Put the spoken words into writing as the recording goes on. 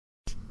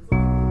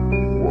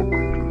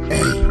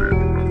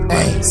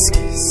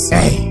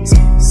Hey,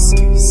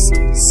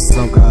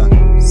 slump God,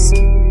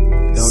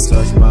 don't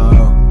touch my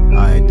hoe.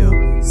 I do.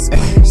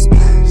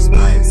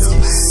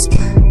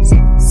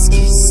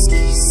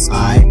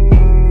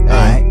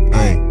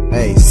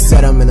 Hey,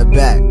 set him in the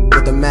back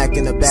with the Mac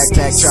in the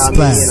backpack. Try me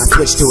and I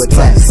switch to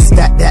attack.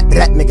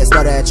 That make it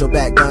stutter at your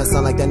back. Gun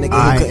sound like that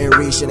nigga who couldn't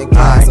reach shit in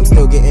class. I'm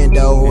still getting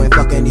dough and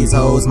fucking these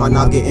hoes. My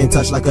knob getting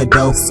touched like a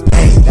dope.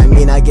 That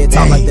mean I get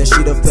top like the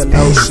sheet of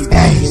pillow. She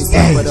fucking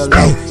stuck with a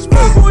low.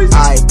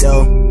 I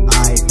do.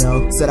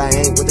 Said I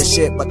ain't with the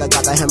shit, but I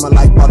got the hammer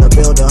like about to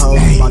build a hoe.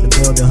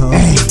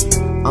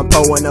 I'm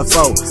pulling a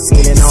foe,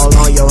 getting all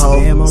on your hoe.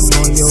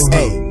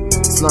 Hey,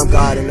 slump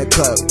God in the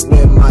cup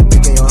with my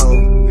dick in your hoe.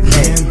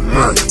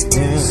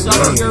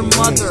 Suck your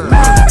mother.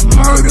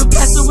 Murder,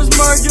 Pastor was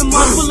murder.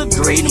 Mine full of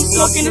greed, I'm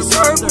sucking his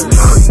herbal.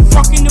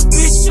 Fucking a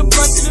bitch, a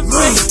blunt to the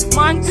face.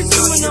 Mine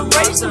consuming a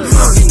race, I'm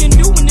sucking and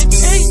doing the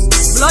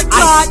taste. Blood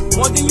clot,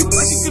 more than you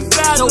pussy can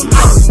fathom.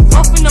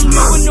 Puffing, I'm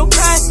doing no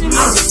passion.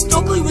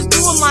 Stokely was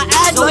doing my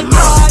ad. Blood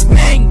clot,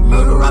 bang,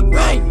 murder, I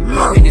bang.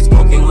 And this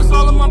cocaine was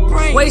all in my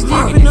brain. Waist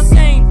deep in the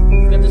same.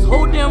 Got this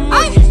whole damn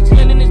world just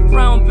chilling in this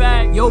brown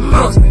bag. Yo,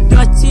 bitch,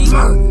 dirty.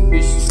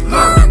 Bitch, she's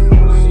fuck.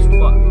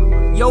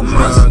 Yo,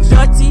 bitch,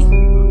 dirty.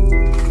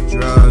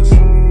 Drugs.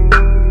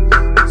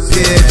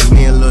 Yeah,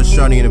 me and Lil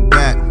Shorty in the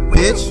back.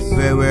 Bitch,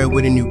 very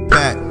with a new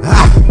pack.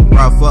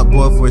 Raw fuck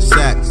boy for a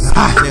sack.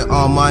 Say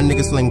all my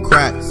niggas sling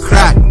crack.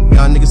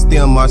 Y'all niggas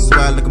steal my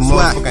swag like a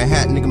motherfucking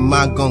hat. Nigga,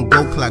 mine gon'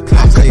 go clack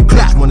clack. Say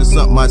bitch wanna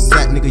suck my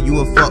sack. Nigga, you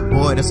a fuck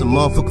boy, that's a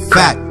motherfucking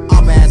fact.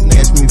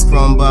 Catch me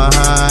from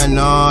behind,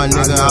 nah,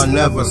 nigga, I'll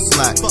never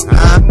slack.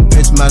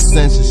 Bitch, my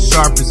sense is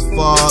sharp as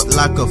fuck,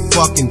 like a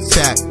fucking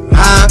tack.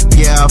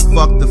 Yeah, I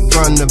fuck the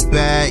front of the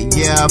back.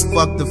 Yeah, I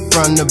fuck the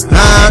front of the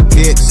back.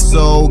 Dick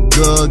so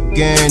good,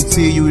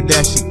 guarantee you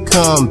that she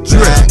come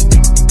back.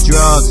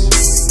 Drugs,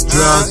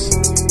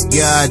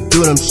 yeah, I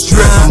do them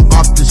strip. I'm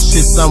off the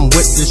shits, I'm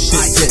with the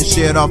shit, getting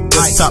shit off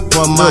the top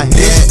of my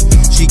head.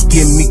 She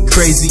give me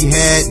crazy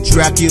head,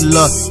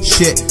 Dracula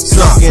shit,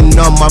 sucking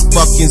on my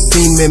fucking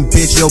semen,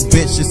 bitch. Yo,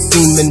 bitch, a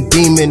semen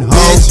demon,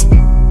 hoe.